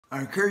Our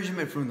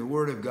encouragement from the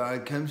Word of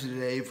God comes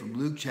today from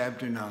Luke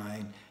chapter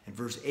 9 and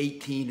verse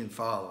 18 and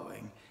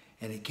following.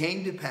 And it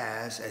came to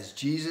pass, as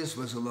Jesus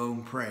was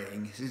alone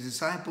praying, his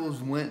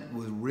disciples went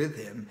with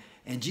him,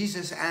 and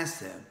Jesus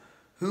asked them,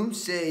 "Whom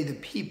say the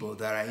people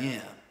that I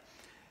am?"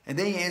 And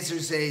they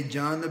answered, saying,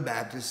 John the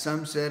Baptist.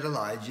 Some said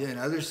Elijah, and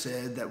others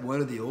said that one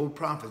of the old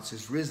prophets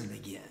has risen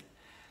again.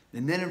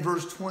 And then in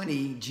verse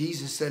 20,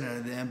 Jesus said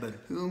unto them, "But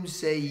whom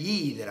say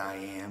ye that I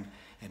am?"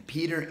 And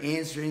Peter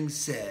answering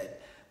said,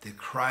 "The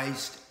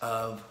Christ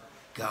of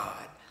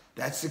God."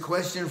 That's the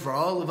question for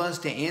all of us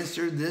to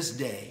answer this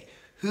day.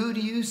 Who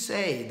do you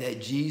say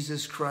that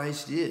Jesus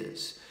Christ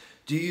is?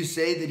 Do you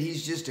say that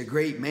he's just a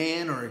great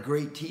man or a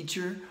great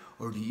teacher?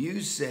 Or do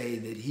you say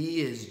that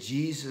he is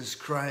Jesus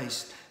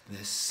Christ,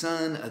 the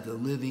Son of the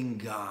living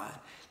God?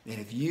 And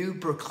if you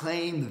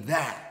proclaim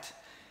that,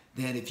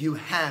 then if you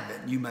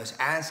haven't, you must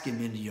ask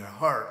him into your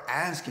heart.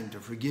 Ask him to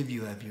forgive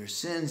you of your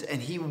sins,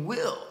 and he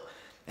will.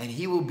 And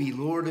he will be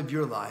Lord of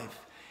your life.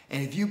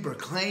 And if you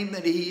proclaim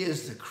that he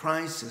is the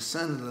Christ, the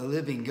Son of the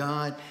living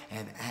God,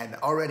 and have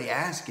already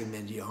asked him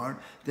into your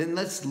heart, then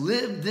let's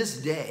live this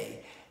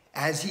day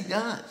as he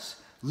does.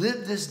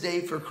 Live this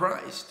day for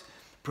Christ.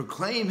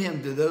 Proclaim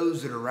him to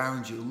those that are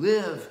around you.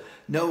 Live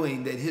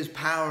knowing that his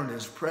power and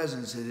his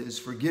presence and his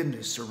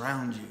forgiveness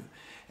surround you.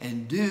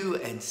 And do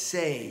and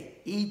say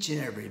each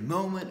and every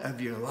moment of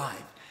your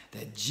life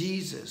that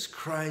Jesus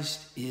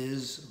Christ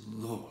is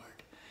Lord.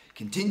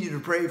 Continue to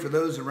pray for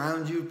those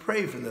around you.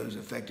 Pray for those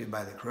affected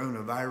by the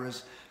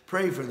coronavirus.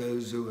 Pray for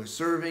those who are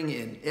serving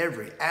in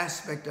every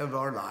aspect of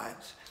our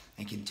lives.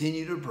 And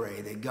continue to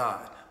pray that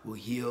God will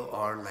heal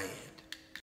our land.